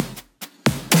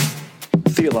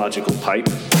theological pipe.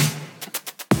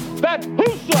 That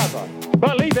whosoever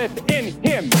believeth in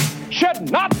him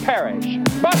should not perish,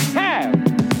 but have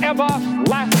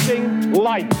everlasting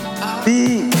life.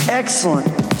 Be excellent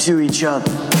to each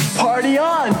other. Party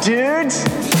on, dudes!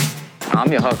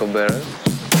 I'm your huckleberry.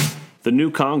 The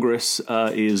new Congress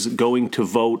is going to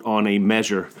vote on a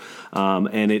measure,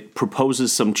 and it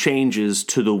proposes some changes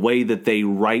to the way that they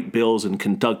write bills and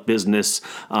conduct business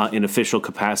in official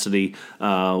capacity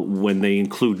when they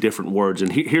include different words.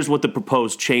 And here's what the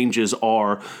proposed changes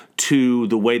are to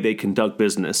the way they conduct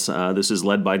business. This is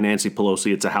led by Nancy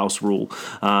Pelosi. It's a House rule,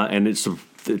 and it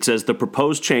says the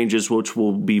proposed changes, which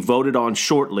will be voted on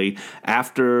shortly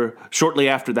after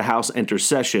the House enters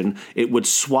session, it would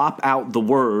swap out the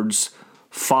words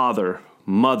father,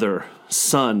 mother,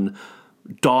 son,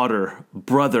 daughter,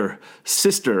 brother,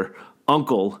 sister,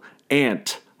 uncle,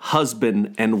 aunt,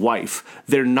 husband, and wife.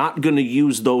 They're not going to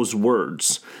use those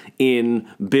words in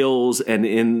bills and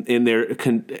in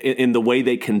the way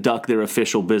they conduct their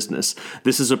official business.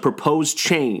 This is a proposed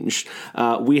change.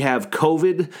 We have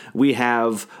COVID. We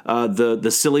have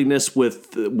the silliness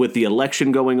with the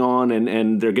election going on,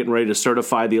 and they're getting ready to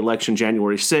certify the election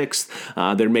January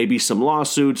 6th. There may be some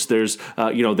lawsuits. There's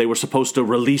they were supposed to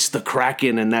release the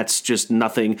Kraken, and that's just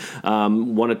nothing.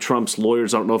 One of Trump's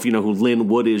lawyers, I don't know if you know who Lynn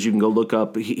Wood is. You can go look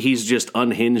up. He's just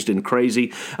unhinged and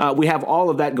crazy. We have all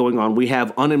of that going on. We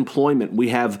have unemployment. We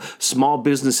have small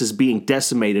businesses being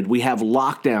decimated. We have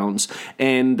lockdowns.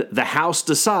 And the House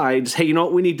decides, hey, you know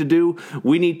what we need to do?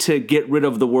 We need to get rid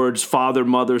of the words father,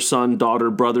 mother, son, daughter,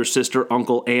 brother, sister,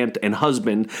 uncle, aunt, and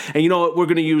husband. And you know what? We're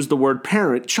going to use the word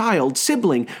parent, child,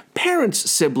 sibling, parents,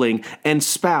 sibling, and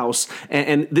spouse.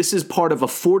 And this is part of a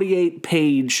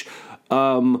 48-page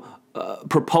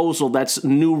proposal that's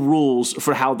new rules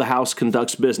for how the House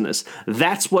conducts business.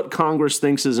 That's what Congress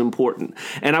thinks is important.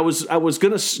 And I was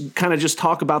going to kind of just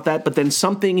talk about that, but then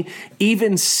something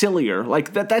even sillier,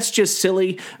 like that's just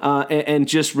silly and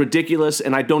just ridiculous,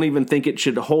 and I don't even think it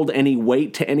should hold any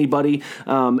weight to anybody.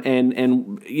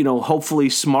 And hopefully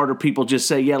smarter people just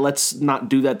say, yeah, let's not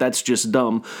do that. That's just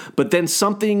dumb. But then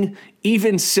something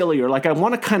even sillier, like I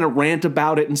want to kind of rant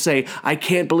about it and say, I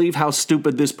can't believe how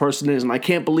stupid this person is, and I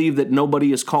can't believe that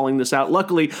nobody is calling this out.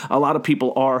 Luckily, a lot of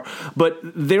people are. But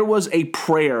there was a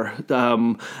prayer.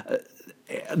 The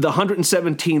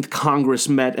 117th Congress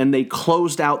met, and they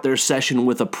closed out their session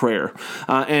with a prayer,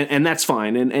 and that's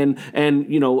fine.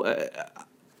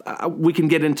 We can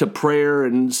get into prayer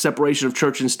and separation of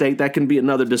church and state. That can be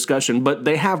another discussion, but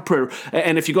they have prayer.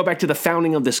 And if you go back to the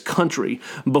founding of this country,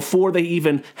 before they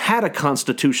even had a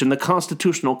constitution, the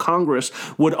Constitutional Congress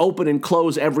would open and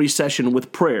close every session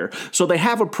with prayer. So they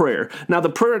have a prayer. Now, the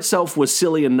prayer itself was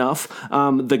silly enough.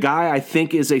 The guy, I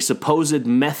think, is a supposed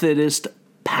Methodist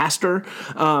pastor.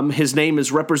 His name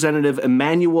is Representative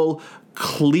Emmanuel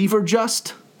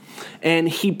Cleaverjust. And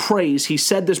he prays. He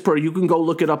said this prayer. You can go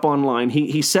look it up online.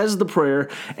 He says the prayer,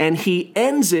 and he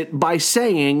ends it by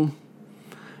saying,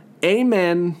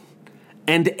 Amen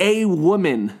and a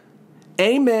woman.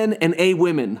 Amen and a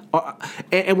women.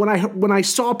 And when I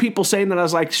saw people saying that, I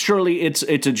was like, surely it's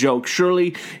a joke.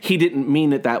 Surely he didn't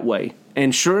mean it that way.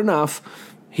 And sure enough,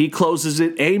 he closes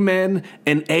it, Amen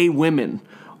and a women.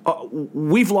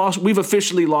 We've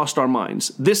officially lost our minds.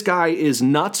 This guy is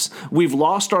nuts. We've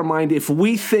lost our mind if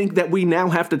we think that we now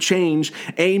have to change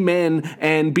amen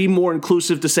and be more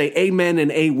inclusive to say amen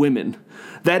and a women.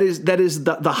 That is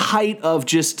the height of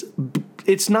just,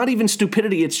 it's not even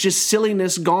stupidity. It's just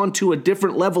silliness gone to a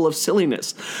different level of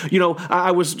silliness.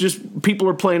 People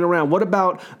are playing around. What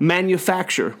about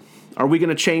manufacture? Are we going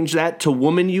to change that to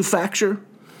woman-you-facture?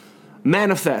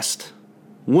 Manifest,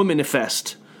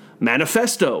 womanifest.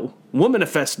 Manifesto,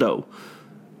 womanifesto.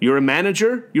 You're a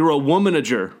manager, you're a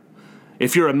womanager.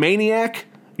 If you're a maniac,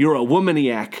 you're a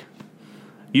womaniac.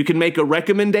 You can make a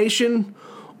recommendation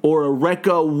or a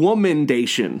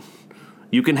recomendation.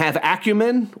 You can have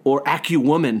acumen or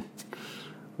acuwoman.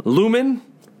 Lumen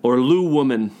or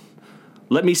loo-woman.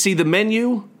 Let me see the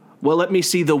menu. Well, let me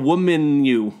see the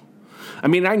woman-you. I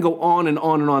mean, I can go on and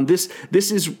on and on. This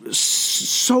is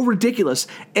so ridiculous.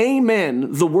 Amen,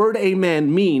 the word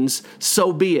amen means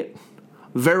so be it.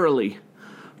 Verily,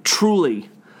 truly,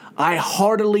 I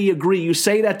heartily agree. You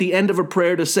say it at the end of a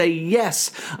prayer to say,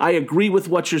 yes, I agree with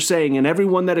what you're saying. And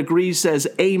everyone that agrees says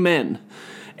amen.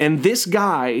 And this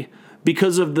guy,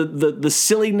 because of the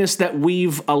silliness that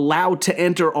we've allowed to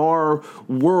enter our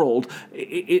world,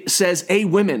 it says a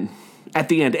women at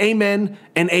the end. Amen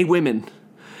and a women.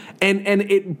 And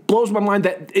it blows my mind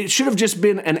that it should have just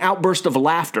been an outburst of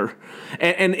laughter.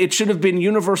 And it should have been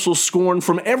universal scorn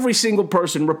from every single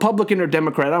person, Republican or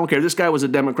Democrat. I don't care. This guy was a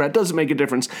Democrat. Doesn't make a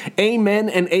difference. Amen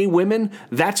and a women.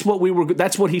 That's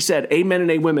what he said. Amen and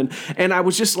a women. And I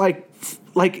was just like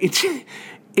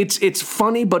it's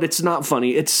funny, but it's not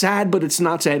funny. It's sad, but it's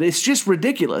not sad. It's just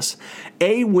ridiculous.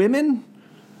 A women?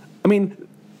 I mean,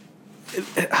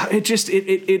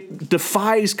 it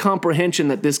defies comprehension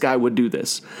that this guy would do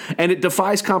this. And it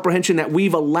defies comprehension that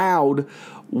we've allowed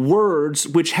words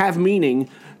which have meaning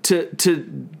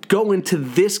to go into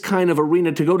this kind of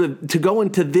arena, to go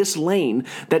into this lane,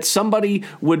 that somebody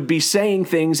would be saying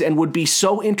things and would be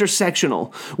so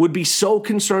intersectional, would be so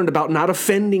concerned about not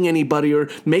offending anybody or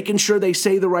making sure they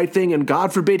say the right thing. And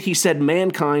God forbid he said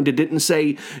mankind, it didn't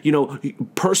say,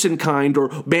 person kind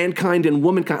or mankind and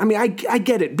womankind. I mean, I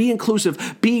get it. Be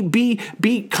inclusive,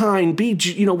 be kind,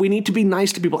 we need to be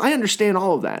nice to people. I understand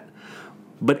all of that.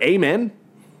 But amen?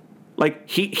 Like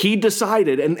he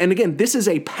decided, and again, this is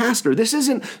a pastor. This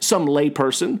isn't some lay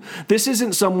person. This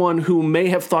isn't someone who may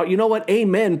have thought, you know what,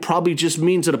 amen probably just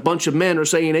means that a bunch of men are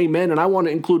saying amen, and I want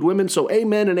to include women, so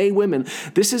amen and a women.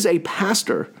 This is a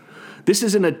pastor. This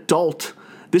is an adult.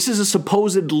 This is a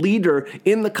supposed leader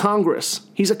in the Congress.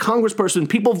 He's a congressperson.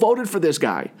 People voted for this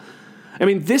guy. I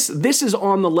mean, this is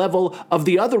on the level of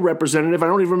the other representative, I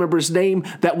don't even remember his name,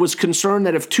 that was concerned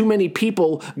that if too many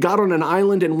people got on an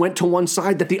island and went to one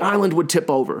side, that the island would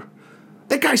tip over.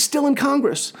 That guy's still in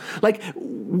Congress. Like,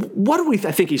 what do we?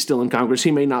 I think he's still in Congress.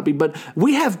 He may not be, but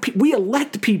we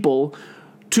elect people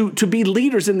to be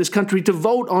leaders in this country, to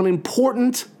vote on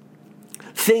important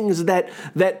things that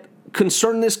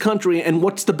concern this country, and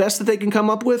what's the best that they can come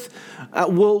up with?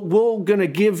 We're going to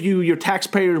give you, your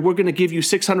taxpayers, we're going to give you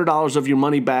 $600 of your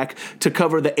money back to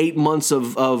cover the 8 months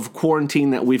of quarantine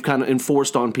that we've kind of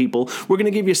enforced on people. We're going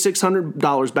to give you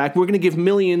 $600 back. We're going to give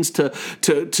millions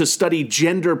to study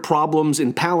gender problems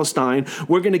in Palestine.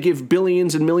 We're going to give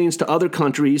billions and millions to other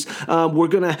countries. We're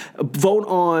going to vote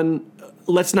on,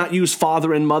 let's not use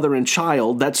father and mother and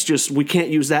child. That's just, we can't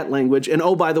use that language. And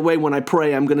oh, by the way, when I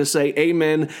pray, I'm going to say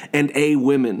amen and a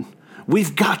women.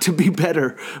 We've got to be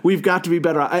better. We've got to be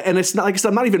better. And it's not, like I said,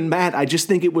 I'm not even mad. I just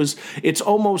think it's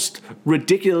almost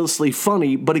ridiculously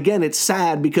funny. But again, it's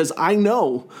sad because I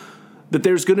know that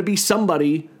there's going to be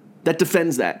somebody that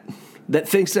defends that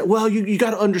thinks that, well, you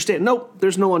got to understand. Nope,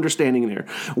 there's no understanding there.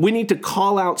 We need to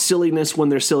call out silliness when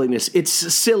there's silliness. It's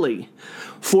silly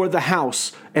for the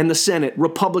House and the Senate,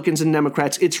 Republicans and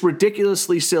Democrats. It's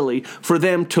ridiculously silly for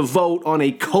them to vote on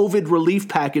a COVID relief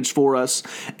package for us,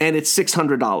 and it's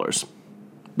 $600.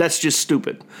 That's just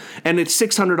stupid. And it's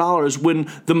 $600 when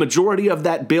the majority of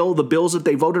that bill, the bills that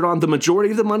they voted on, the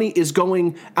majority of the money is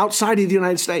going outside of the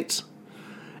United States.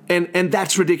 And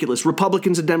that's ridiculous.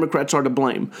 Republicans and Democrats are to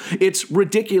blame. It's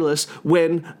ridiculous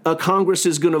when a Congress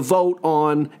is going to vote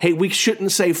on, hey, we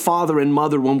shouldn't say father and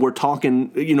mother when we're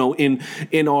talking,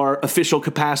 in our official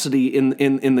capacity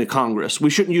in the Congress. We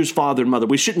shouldn't use father and mother.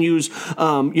 We shouldn't use,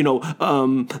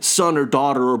 son or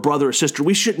daughter or brother or sister.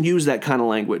 We shouldn't use that kind of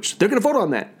language. They're going to vote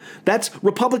on that. That's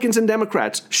Republicans and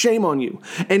Democrats. Shame on you.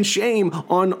 And shame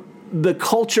on the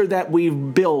culture that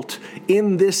we've built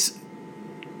in this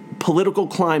political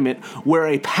climate where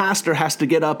a pastor has to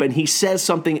get up and he says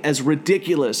something as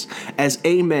ridiculous as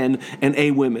amen and a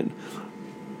women.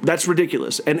 That's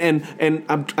ridiculous. And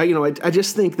I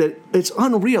just think that it's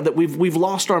unreal that we've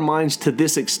lost our minds to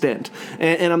this extent.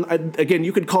 And again,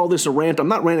 you could call this a rant. I'm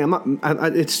not ranting.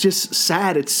 It's just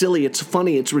sad. It's silly. It's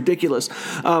funny. It's ridiculous.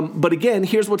 But again,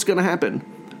 here's what's going to happen.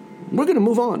 We're going to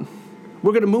move on.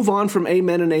 We're going to move on from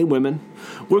amen and a women.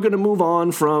 We're going to move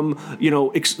on from,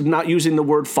 not using the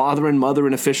word father and mother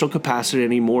in official capacity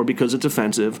anymore because it's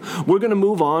offensive. We're going to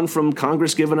move on from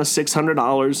Congress giving us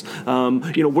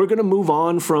 $600. We're going to move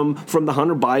on from the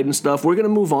Hunter Biden stuff. We're going to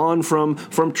move on from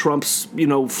Trump's,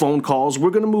 phone calls. We're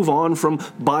going to move on from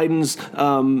Biden's,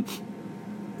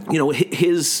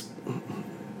 his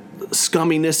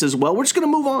scumminess as well. We're just going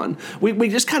to move on. We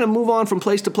just kind of move on from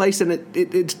place to place, and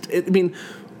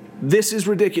this is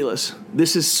ridiculous.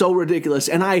 This is so ridiculous.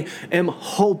 And I am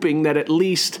hoping that at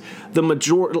least the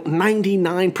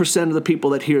 99% of the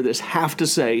people that hear this have to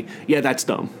say, yeah, that's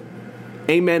dumb.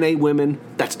 Amen, a women,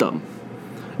 that's dumb.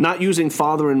 Not using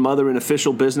father and mother in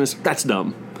official business, that's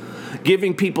dumb.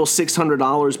 Giving people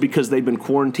 $600 because they've been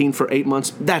quarantined for 8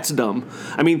 months, that's dumb.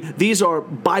 I mean, these are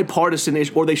bipartisan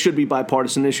issues, or they should be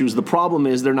bipartisan issues. The problem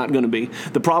is they're not going to be.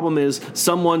 The problem is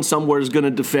someone somewhere is going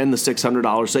to defend the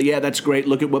 $600. Say, yeah, that's great.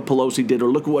 Look at what Pelosi did,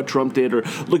 or look at what Trump did, or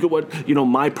look at what,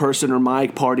 my person or my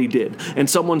party did. And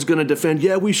someone's going to defend,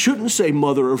 yeah, we shouldn't say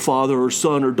mother or father or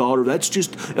son or daughter. That's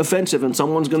just offensive. And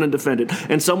someone's going to defend it.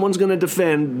 And someone's going to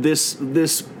defend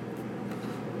this.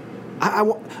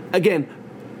 Again,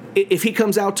 if he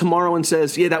comes out tomorrow and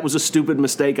says, yeah, that was a stupid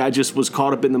mistake, I just was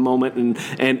caught up in the moment,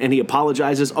 and he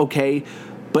apologizes, okay.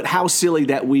 But how silly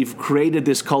that we've created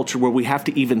this culture where we have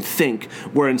to even think,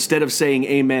 where instead of saying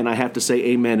amen, I have to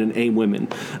say amen and a women.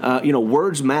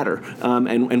 Words matter,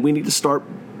 and we need to start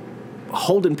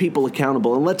holding people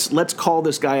accountable. And let's call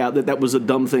this guy out that was a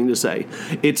dumb thing to say.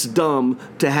 It's dumb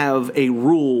to have a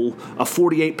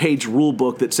 48-page rule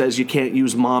book that says you can't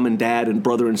use mom and dad and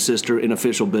brother and sister in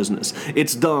official business.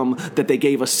 It's dumb that they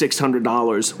gave us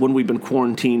 $600 when we've been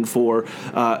quarantined for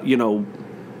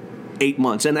 8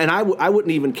 months. And I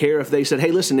wouldn't even care if they said,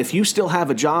 hey, listen, if you still have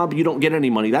a job, you don't get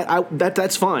any money.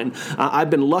 That's fine.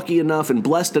 I've been lucky enough and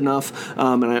blessed enough,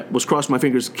 and I was crossing my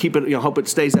fingers, keep it, hope it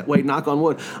stays that way, knock on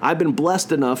wood. I've been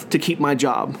blessed enough to keep my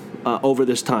job over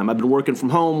this time. I've been working from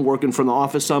home, working from the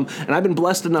office some, and I've been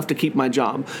blessed enough to keep my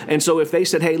job. And so if they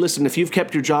said, hey, listen, if you've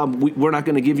kept your job, we're not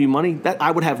going to give you money, that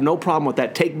I would have no problem with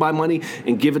that. Take my money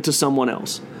and give it to someone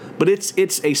else. But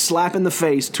it's a slap in the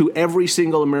face to every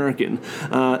single American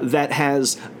that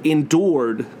has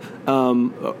endured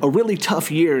a really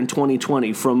tough year in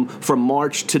 2020 from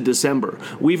March to December.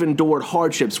 We've endured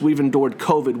hardships. We've endured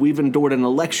COVID. We've endured an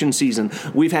election season.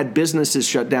 We've had businesses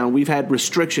shut down. We've had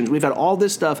restrictions. We've had all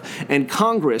this stuff. And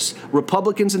Congress,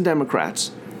 Republicans and Democrats,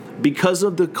 because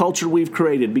of the culture we've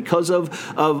created, because of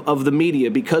the media,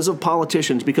 because of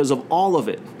politicians, because of all of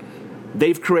it,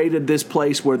 they've created this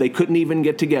place where they couldn't even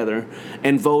get together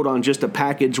and vote on just a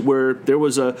package where there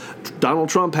was Donald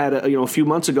Trump had a few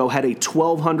months ago had a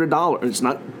 $1,200. It's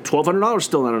not $1,200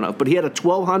 still not enough, but he had a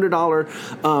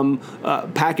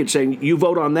 $1,200 package saying you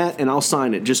vote on that and I'll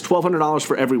sign it. Just $1,200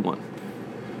 for everyone.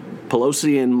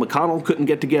 Pelosi and McConnell couldn't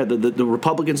get together. The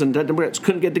Republicans and Democrats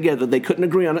couldn't get together. They couldn't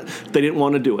agree on it. They didn't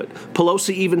want to do it.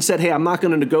 Pelosi even said, hey, I'm not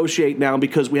going to negotiate now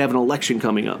because we have an election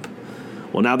coming up.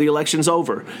 Well, now the election's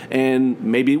over, and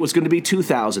maybe it was going to be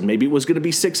 2,000, maybe it was going to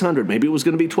be 600, maybe it was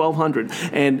going to be 1,200,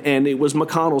 and it was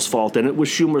McConnell's fault, and it was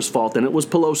Schumer's fault, and it was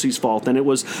Pelosi's fault, and it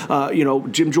was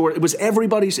Jim Jordan. It was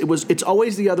everybody's. It's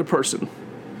always the other person.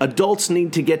 Adults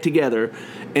need to get together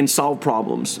and solve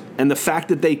problems, and the fact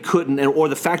that they couldn't, or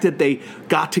the fact that they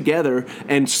got together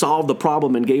and solved the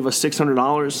problem and gave us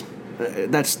 $600.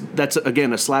 That's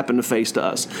again a slap in the face to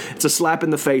us. It's a slap in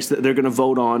the face that they're going to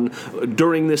vote on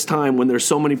during this time when there's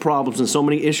so many problems and so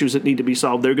many issues that need to be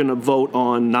solved. They're going to vote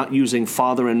on not using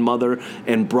father and mother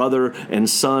and brother and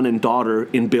son and daughter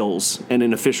in bills and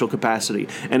in official capacity.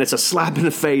 And it's a slap in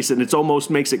the face, and it almost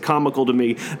makes it comical to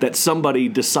me that somebody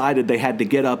decided they had to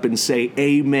get up and say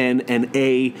amen and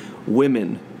a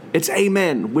women. It's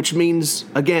amen, which means,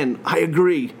 again, I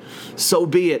agree. So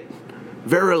be it.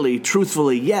 Verily,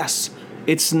 truthfully, yes.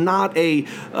 It's not a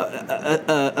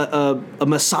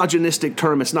misogynistic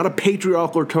term. It's not a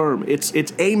patriarchal term. It's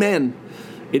amen.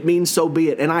 It means so be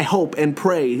it. And I hope and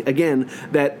pray, again,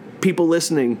 that people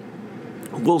listening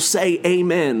will say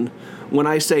amen when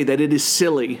I say that it is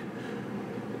silly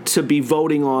to be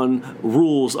voting on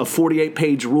rules, a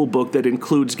 48-page rule book that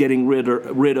includes getting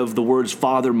rid of the words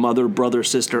father, mother, brother,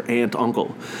 sister, aunt,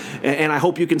 uncle. And I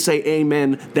hope you can say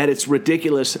amen that it's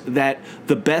ridiculous that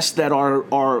the best that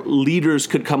our leaders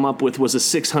could come up with was a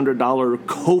 $600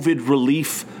 COVID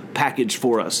relief package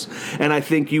for us. And I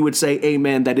think you would say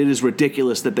amen that it is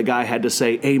ridiculous that the guy had to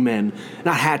say amen.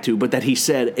 Not had to, but that he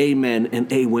said amen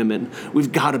and a women.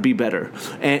 We've got to be better.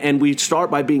 And we start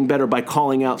by being better by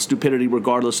calling out stupidity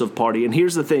regardless of party. And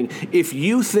here's the thing. If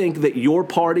you think that your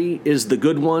party is the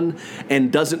good one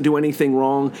and doesn't do anything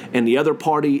wrong, and the other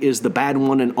party is the bad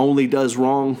one and only does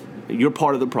wrong, you're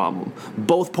part of the problem.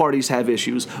 Both parties have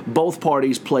issues. Both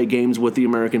parties play games with the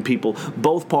American people.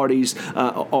 Both parties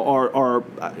are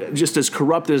just as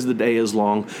corrupt as the day is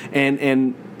long.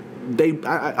 And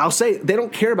I'll say they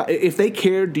don't care about it. If they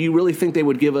cared, do you really think they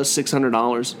would give us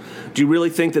 $600? Do you really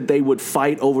think that they would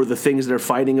fight over the things they're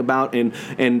fighting about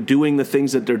and doing the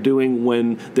things that they're doing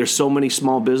when there's so many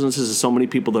small businesses and so many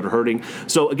people that are hurting?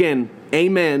 So again,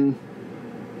 amen.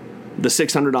 The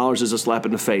 $600 is a slap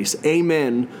in the face.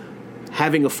 Amen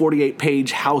having a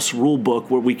 48-page house rule book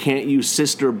where we can't use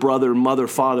sister, brother, mother,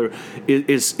 father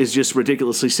is just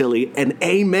ridiculously silly. And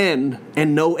amen,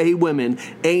 and no a women,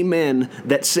 amen,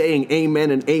 that saying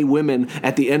amen and a women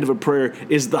at the end of a prayer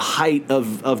is the height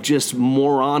of just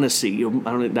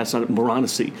moronacy. That's not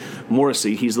moronacy.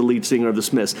 Morrissey, he's the lead singer of the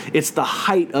Smiths. It's the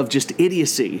height of just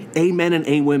idiocy. Amen and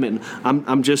a women.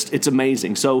 It's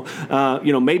amazing. So,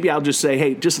 maybe I'll just say,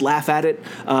 hey, just laugh at it.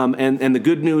 And the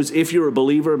good news, if you're a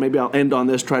believer, maybe I'll end on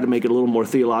this, try to make it a little more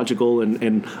theological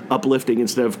and uplifting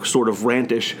instead of sort of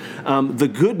rantish. The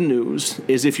good news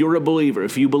is if you're a believer,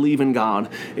 if you believe in God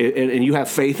and you have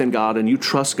faith in God and you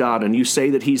trust God and you say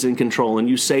that he's in control and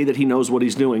you say that he knows what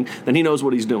he's doing, then he knows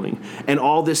what he's doing. And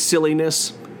all this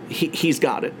silliness, he's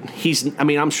got it.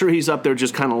 I'm sure he's up there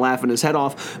just kind of laughing his head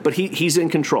off, but he's in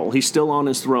control. He's still on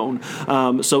his throne.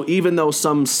 So even though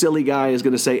some silly guy is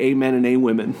going to say amen and a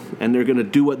women, and they're going to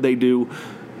do what they do,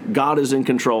 God is in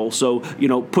control. So,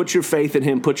 put your faith in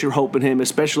him, put your hope in him,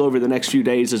 especially over the next few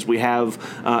days as we have,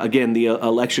 again, the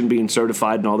election being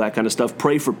certified and all that kind of stuff.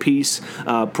 Pray for peace.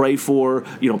 Pray for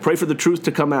the truth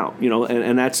to come out,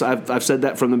 and that's, I've said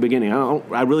that from the beginning.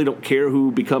 I really don't care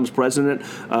who becomes president.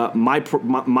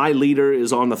 My leader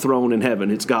is on the throne in heaven.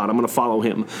 It's God. I'm going to follow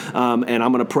him. And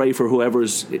I'm going to pray for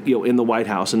whoever's, in the White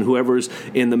House and whoever's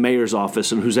in the mayor's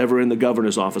office and who's ever in the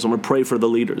governor's office. I'm going to pray for the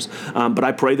leaders. But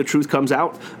I pray the truth comes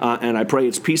out. And I pray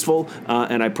it's peaceful,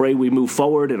 and I pray we move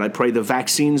forward, and I pray the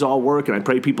vaccines all work, and I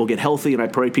pray people get healthy, and I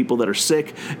pray people that are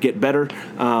sick get better.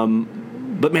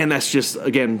 But man, that's just,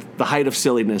 again, the height of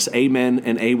silliness. Amen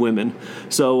and a women.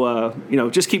 So,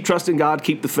 just keep trusting God,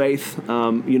 keep the faith.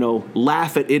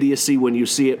 Laugh at idiocy when you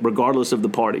see it, regardless of the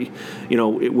party.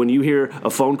 When you hear a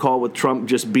phone call with Trump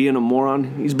just being a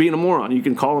moron, he's being a moron. You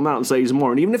can call him out and say he's a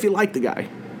moron, even if you like the guy.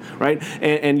 Right?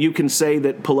 And you can say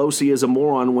that Pelosi is a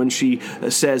moron when she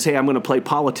says, hey, I'm going to play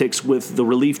politics with the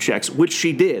relief checks, which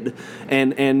she did.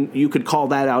 And you could call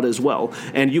that out as well.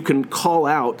 And you can call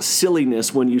out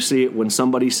silliness when you see it when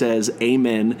somebody says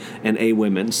amen and a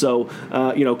women. So,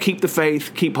 keep the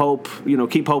faith, keep hope,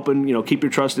 keep hoping, keep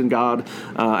your trust in God.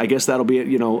 I guess that'll be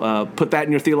it. Put that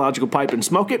in your theological pipe and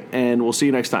smoke it. And we'll see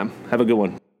you next time. Have a good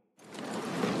one.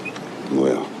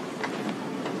 Well.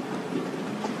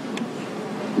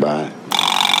 Bye.